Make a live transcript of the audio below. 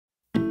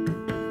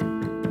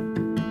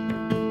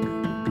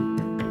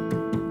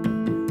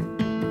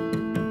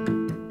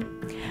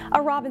A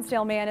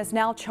Robbinsdale man is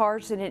now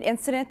charged in an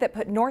incident that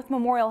put North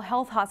Memorial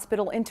Health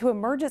Hospital into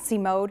emergency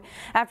mode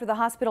after the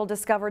hospital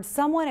discovered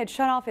someone had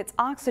shut off its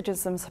oxygen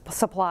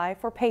supply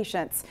for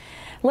patients.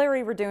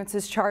 Larry Redunce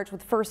is charged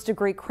with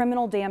first-degree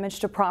criminal damage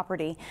to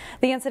property.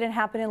 The incident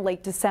happened in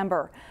late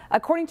December.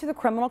 According to the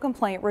criminal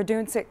complaint,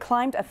 Redunce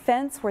climbed a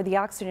fence where the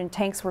oxygen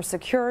tanks were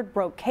secured,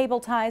 broke cable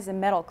ties and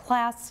metal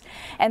clasps,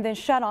 and then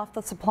shut off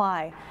the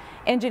supply.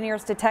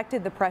 Engineers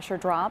detected the pressure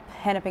drop.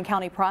 Hennepin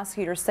County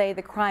prosecutors say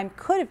the crime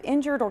could have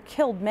injured or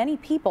killed many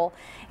people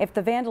if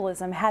the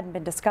vandalism hadn't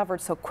been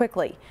discovered so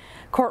quickly.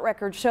 Court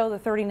records show the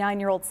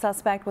 39-year-old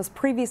suspect was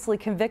previously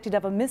convicted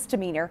of a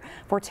misdemeanor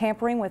for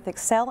tampering with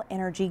Xcel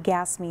Energy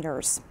gas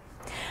meters.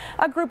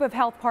 A group of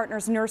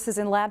HealthPartners nurses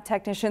and lab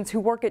technicians who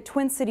work at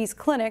Twin Cities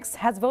clinics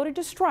has voted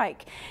to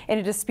strike in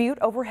a dispute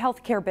over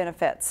health care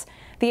benefits.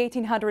 The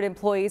 1,800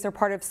 employees are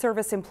part of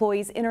Service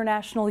Employees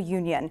International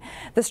Union.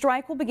 The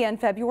strike will begin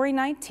February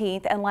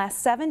 19th and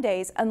last 7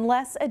 days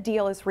unless a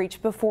deal is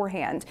reached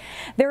beforehand.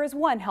 There is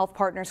one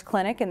HealthPartners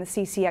clinic in the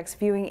CCX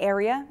viewing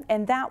area,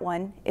 and that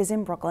one is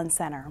in Brooklyn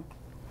Center.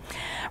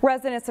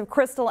 Residents of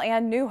Crystal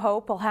and New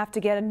Hope will have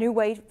a new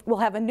way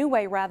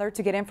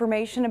to get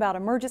information about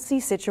emergency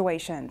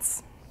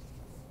situations.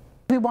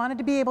 We wanted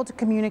to be able to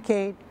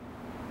communicate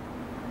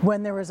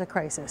when there was a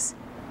crisis.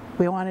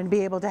 We wanted to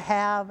be able to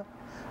have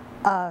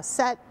a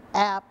set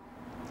app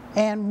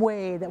and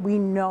way that we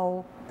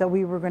know that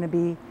we were going to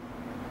be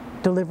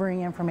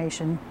delivering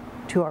information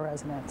to our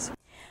residents.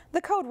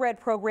 The CodeRed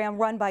program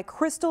run by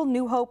Crystal,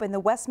 New Hope, and the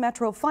West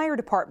Metro Fire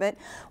Department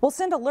will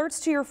send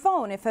alerts to your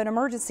phone if an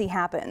emergency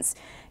happens.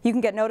 You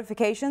can get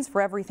notifications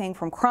for everything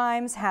from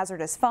crimes,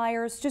 hazardous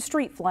fires, to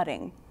street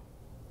flooding.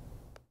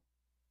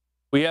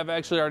 We have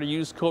actually already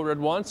used CodeRed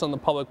once on the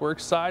public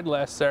works side.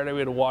 Last Saturday we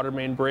had a water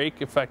main break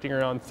affecting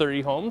around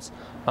 30 homes.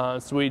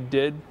 So we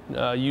did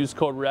use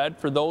CodeRed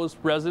for those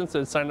residents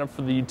that signed up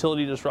for the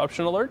utility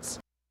disruption alerts.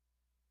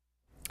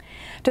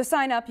 To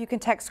sign up, you can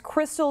text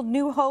Crystal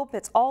New Hope.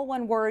 It's all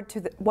one word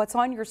to what's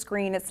on your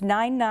screen. It's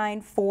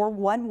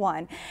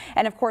 99411.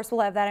 And of course, we'll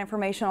have that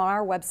information on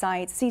our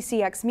website,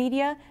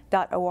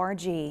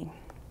 ccxmedia.org.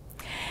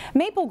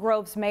 Maple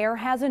Grove's mayor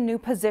has a new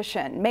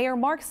position. Mayor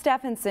Mark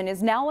Steffenson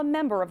is now a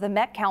member of the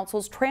Met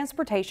Council's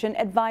Transportation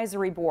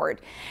Advisory Board.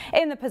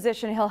 In the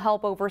position, he'll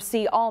help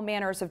oversee all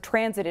manners of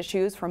transit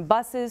issues, from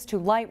buses to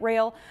light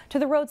rail to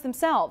the roads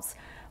themselves.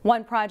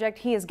 One project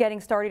he is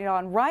getting started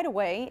on right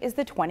away is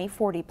the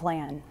 2040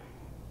 plan.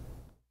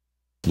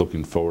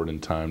 Looking forward in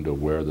time to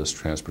where this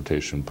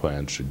transportation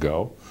plan should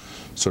go,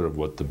 sort of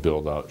what the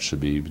build out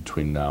should be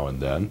between now and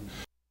then.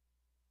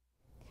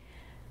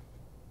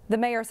 The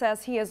mayor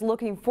says he is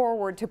looking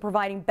forward to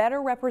providing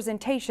better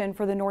representation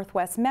for the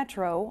Northwest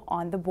Metro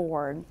on the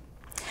board.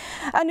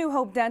 A New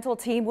Hope dental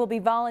team will be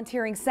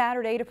volunteering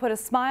Saturday to put a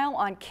smile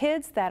on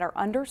kids that are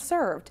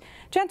underserved.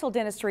 Gentle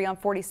Dentistry on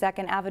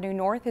 42nd Avenue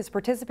North is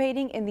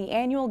participating in the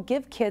annual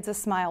Give Kids a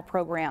Smile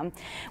program,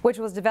 which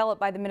was developed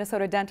by the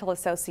Minnesota Dental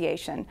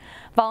Association.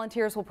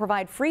 Volunteers will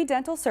provide free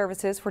dental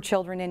services for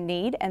children in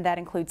need, and that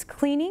includes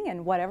cleaning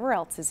and whatever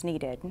else is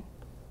needed.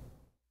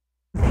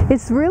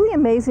 It's really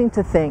amazing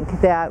to think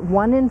that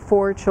 1 in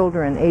 4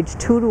 children aged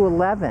 2 to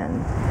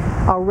 11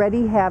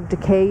 already have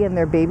decay in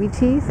their baby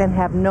teeth and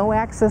have no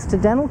access to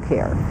dental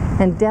care.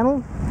 And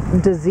dental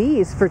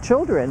disease for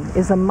children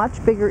is a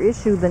much bigger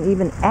issue than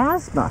even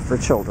asthma for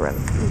children.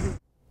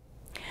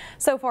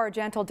 So far,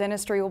 Gentle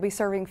Dentistry will be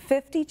serving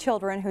 50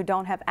 children who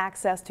don't have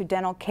access to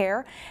dental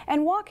care,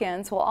 and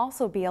walk-ins will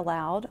also be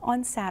allowed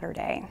on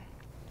Saturday.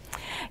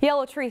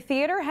 Yellow Tree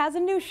Theater has a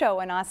new show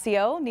in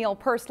Osseo. Neil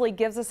Persley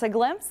gives us a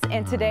glimpse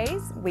in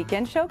today's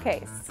Weekend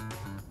Showcase.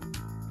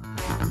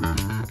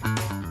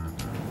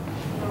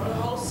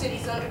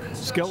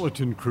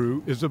 Skeleton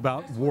Crew is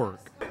about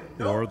work,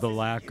 or the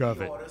lack of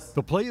it.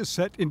 The play is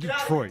set in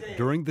Detroit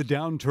during the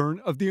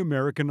downturn of the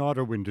American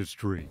auto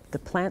industry. The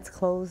plants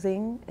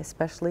closing,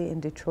 especially in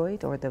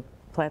Detroit, or the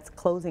plants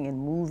closing and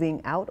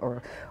moving out,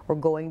 or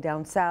going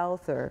down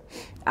south, or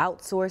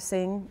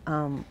outsourcing,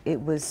 it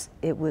was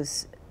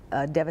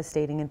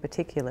devastating in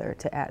particular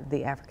to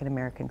the African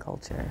American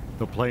culture.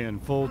 The play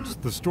unfolds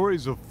the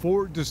stories of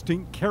 4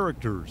 distinct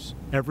characters,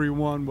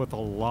 everyone with a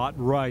lot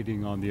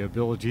riding on the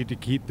ability to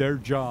keep their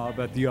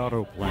job at the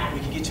auto plant. We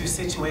can get you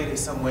situated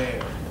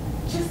somewhere.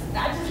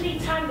 I just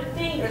need time to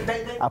think.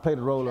 I play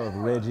the role of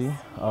Reggie.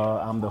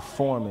 I'm the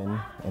foreman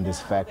in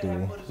this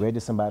factory.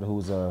 Reggie's somebody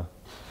who's a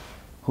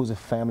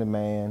family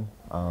man.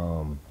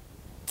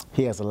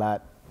 He has a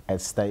lot at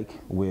stake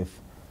with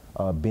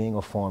being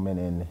a foreman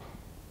and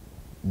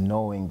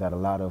knowing that a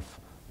lot of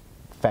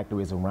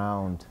factories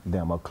around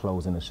them are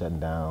closing and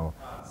shutting down.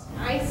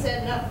 I ain't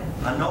said nothing.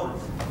 I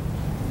noticed.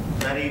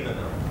 Not even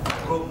a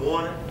good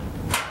morning.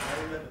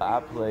 I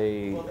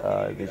play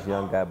this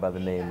young guy by the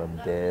name of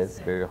Dez,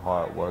 very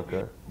hard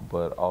worker,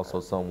 but also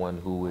someone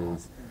who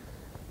is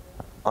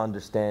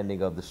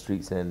understanding of the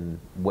streets and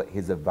what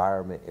his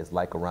environment is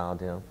like around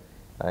him.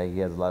 He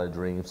has a lot of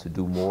dreams to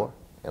do more,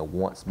 and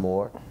wants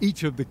more.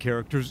 Each of the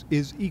characters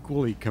is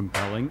equally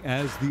compelling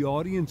as the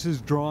audience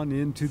is drawn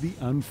into the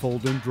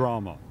unfolding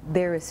drama.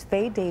 There is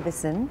Faye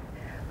Davison,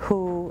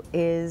 who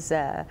is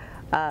the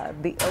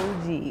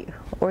OG,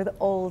 or the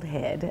old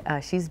head.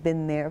 She's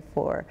been there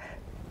for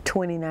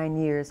 29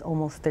 years,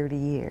 almost 30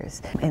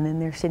 years. And then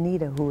there's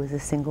Shanita, who is a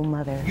single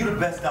mother. You're the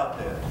best out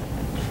there,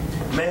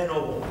 man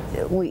or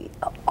woman. We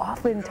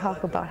often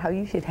talk about how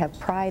you should have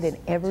pride in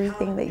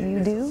everything that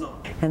you do,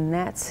 and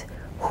that's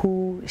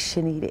who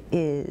Shanita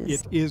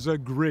is. It is a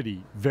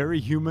gritty, very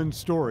human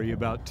story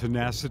about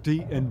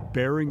tenacity and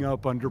bearing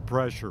up under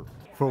pressure.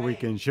 For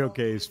Weekend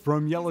Showcase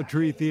from Yellow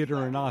Tree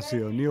Theater in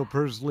Osseo, Neil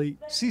Persley,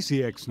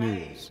 CCX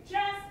News.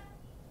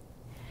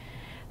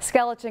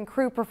 Skeleton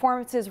Crew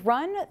performances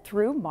run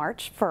through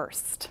March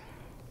 1st.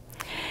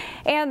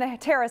 And the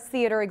Terrace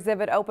Theater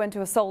exhibit opened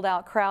to a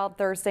sold-out crowd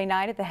Thursday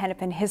night at the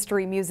Hennepin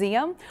History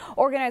Museum.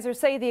 Organizers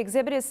say the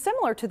exhibit is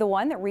similar to the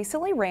one that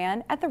recently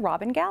ran at the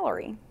Robin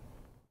Gallery.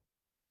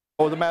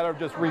 It was a matter of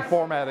just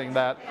reformatting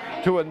that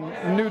to a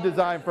new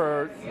design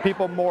for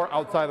people more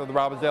outside of the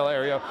Robbinsdale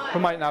area who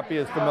might not be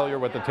as familiar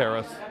with the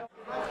Terrace.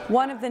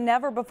 One of the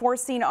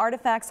never-before-seen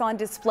artifacts on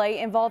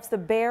display involves the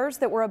bears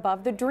that were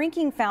above the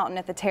drinking fountain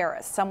at the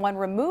Terrace. Someone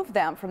removed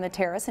them from the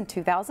Terrace in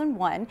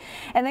 2001,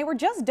 and they were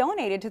just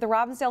donated to the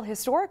Robbinsdale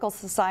Historical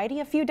Society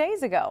a few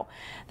days ago.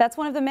 That's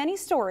one of the many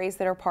stories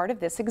that are part of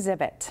this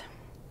exhibit.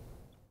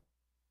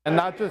 And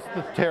not just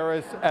the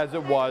Terrace as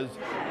it was,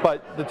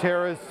 but the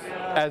Terrace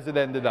as it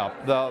ended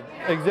up. The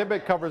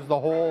exhibit covers the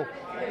whole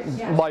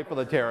life of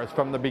the Terrace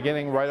from the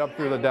beginning right up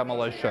through the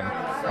demolition.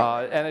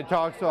 And it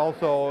talks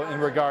also in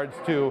regards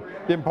to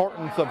the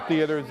importance of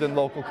theaters in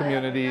local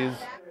communities.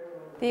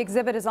 The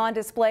exhibit is on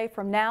display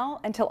from now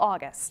until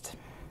August.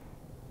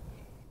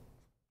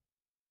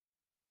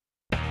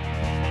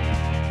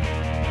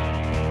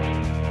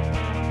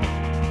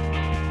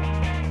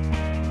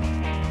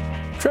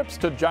 Trips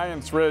to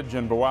Giants Ridge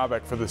and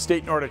Biwabik for the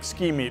State Nordic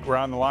Ski Meet were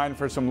on the line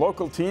for some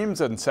local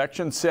teams in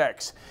Section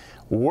 6.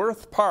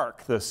 Worth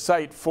Park, the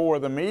site for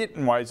the meet,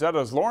 and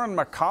Wayzata's Lauren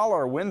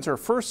McCollar wins her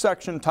first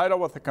section title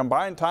with a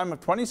combined time of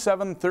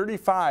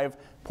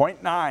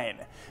 27:35.9.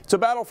 It's a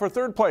battle for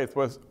third place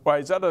with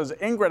Wayzata's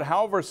Ingrid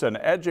Halverson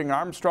edging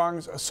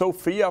Armstrong's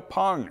Sophia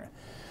Pung.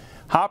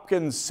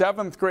 Hopkins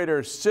 7th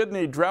grader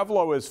Sydney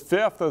Drevlo is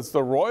 5th as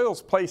the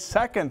Royals place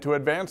second to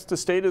advance to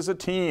state as a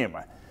team.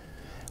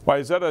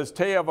 Wayzata's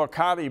Taya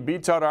Vocati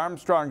beats out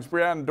Armstrong's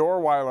Brianne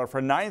Dorweiler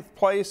for 9th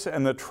place,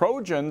 and the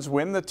Trojans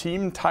win the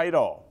team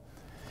title.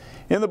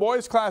 In the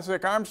boys'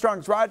 classic,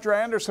 Armstrong's Roger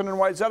Anderson and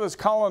Wayzata's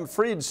Colin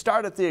Freed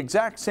start at the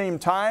exact same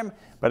time,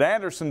 but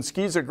Anderson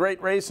skis a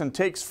great race and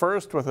takes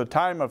first with a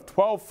time of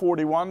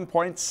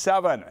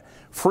 12:41.7.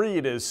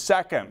 Freed is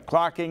second,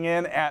 clocking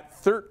in at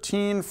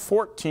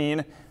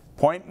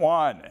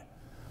 13:14.1.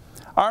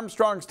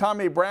 Armstrong's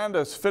Tommy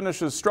Brandis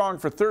finishes strong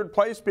for third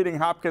place, beating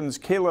Hopkins'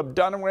 Caleb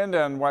Dunwind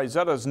and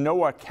Wayzata's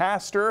Noah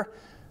Castor.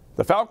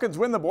 The Falcons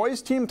win the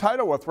boys' team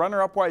title with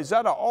runner-up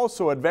Wayzata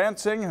also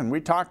advancing, and we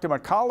talked to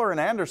McCollar and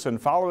Anderson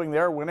following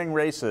their winning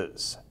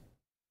races.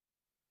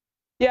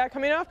 Yeah,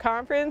 coming off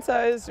conference,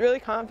 I was really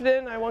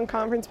confident. I won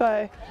conference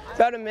by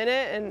about a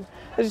minute, and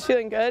I was just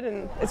feeling good,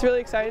 and it's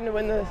really exciting to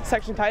win the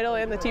section title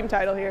and the team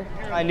title here.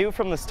 I knew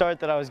from the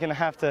start that I was going to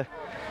have to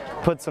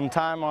put some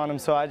time on him,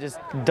 so I just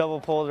double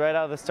pulled right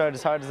out of the start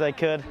as hard as I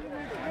could,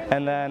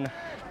 and then,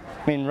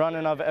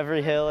 running up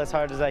every hill as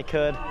hard as I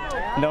could,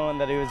 knowing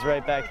that he was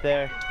right back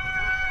there.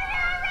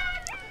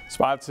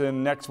 Spots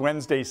in next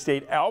Wednesday's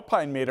state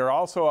Alpine meet are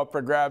also up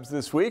for grabs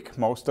this week.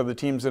 Most of the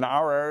teams in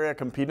our area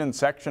compete in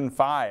Section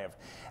 5.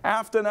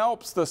 Afton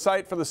Alps, the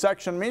site for the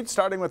section meet,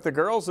 starting with the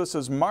girls. This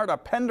is Marta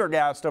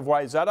Pendergast of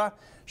Wayzata.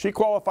 She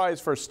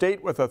qualifies for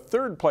state with a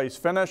third place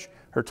finish.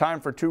 Her time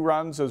for 2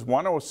 runs is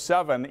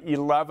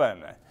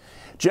 1:07.11.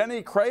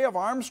 Jenny Cray of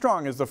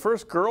Armstrong is the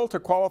first girl to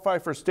qualify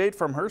for state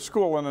from her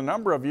school in a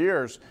number of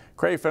years.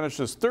 Cray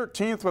finishes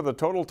 13th with a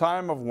total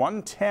time of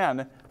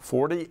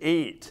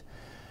 1:10.48.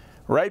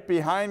 Right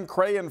behind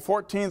Cray in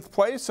 14th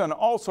place and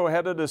also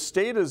headed to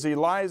state is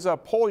Eliza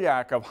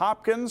Polyak of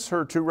Hopkins.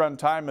 Her 2-run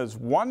time is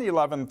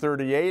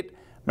 1:11.38.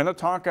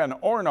 Minnetonka and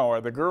Orono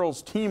are the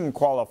girls' team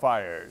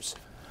qualifiers.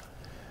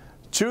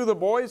 To the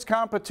boys'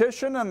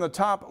 competition, and the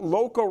top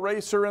local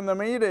racer in the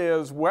meet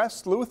is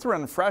West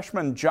Lutheran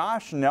freshman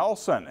Josh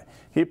Nelson.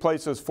 He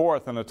places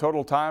 4th in a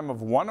total time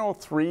of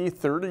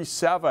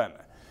 1:03.37.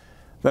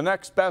 The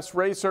next best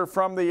racer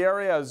from the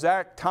area is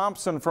Zach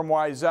Thompson from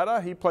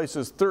Wayzata. He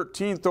places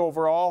 13th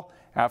overall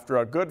after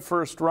a good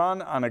first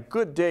run on a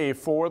good day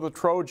for the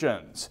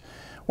Trojans.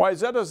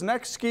 Wayzata's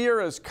next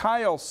skier is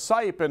Kyle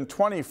Sipe in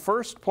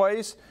 21st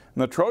place.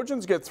 And the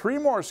Trojans get 3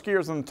 more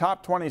skiers in the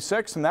top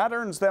 26, and that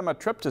earns them a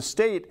trip to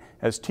state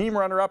as team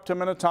runner-up to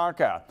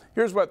Minnetonka.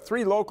 Here's what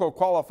 3 local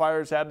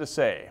qualifiers had to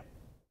say.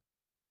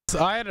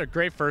 So I had a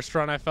great first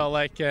run, I felt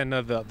like, and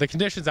the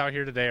conditions out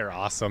here today are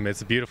awesome.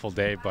 It's a beautiful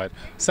day, but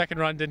second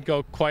run didn't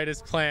go quite as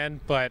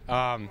planned, but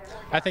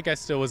I think I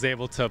still was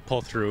able to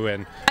pull through.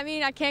 And I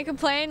mean, I can't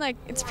complain. Like,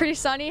 it's pretty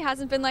sunny,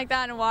 hasn't been like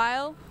that in a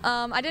while.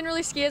 I didn't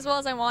really ski as well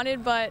as I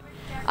wanted, but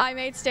I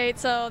made state,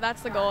 so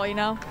that's the goal, you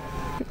know.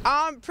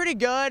 Pretty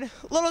good. A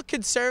little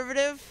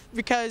conservative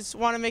because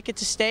want to make it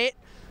to state,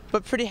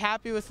 but pretty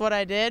happy with what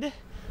I did.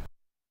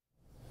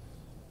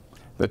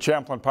 The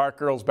Champlin Park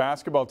girls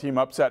basketball team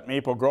upset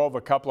Maple Grove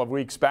a couple of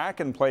weeks back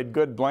and played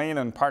good Blaine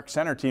and Park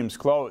Center teams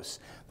close.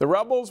 The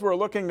Rebels were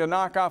looking to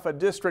knock off a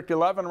District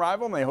 11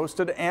 rival and they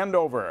hosted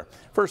Andover.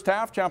 First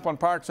half, Champlin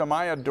Park's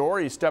Amaya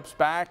Dory steps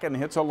back and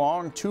hits a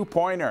long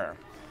two-pointer.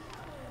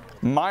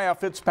 Maya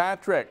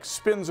Fitzpatrick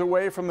spins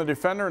away from the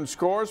defender and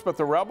scores, but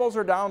the Rebels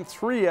are down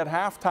 3 at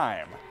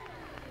halftime.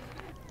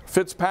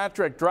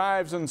 Fitzpatrick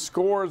drives and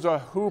scores a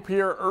hoop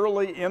here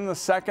early in the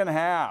second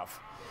half.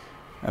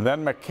 And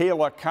then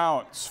Michaela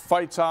Counts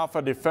fights off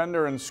a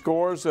defender and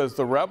scores as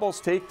the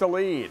Rebels take the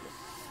lead.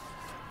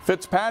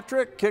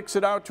 Fitzpatrick kicks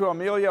it out to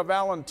Amelia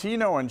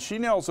Valentino and she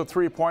nails a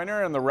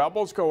three-pointer and the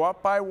Rebels go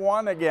up by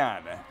 1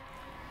 again.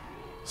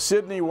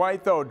 Sydney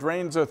White, though,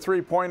 drains a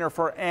three-pointer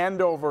for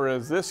Andover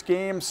as this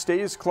game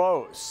stays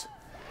close.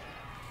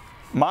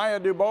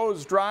 Maya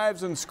Dubose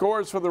drives and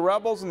scores for the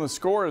Rebels and the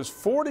score is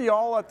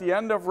 40-all at the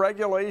end of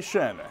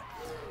regulation.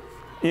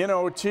 In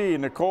OT,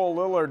 Nicole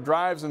Lillard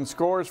drives and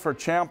scores for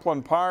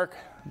Champlin Park.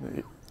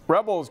 The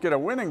Rebels get a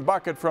winning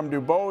bucket from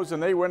Dubose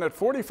and they win at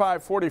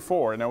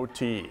 45-44 in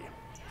OT.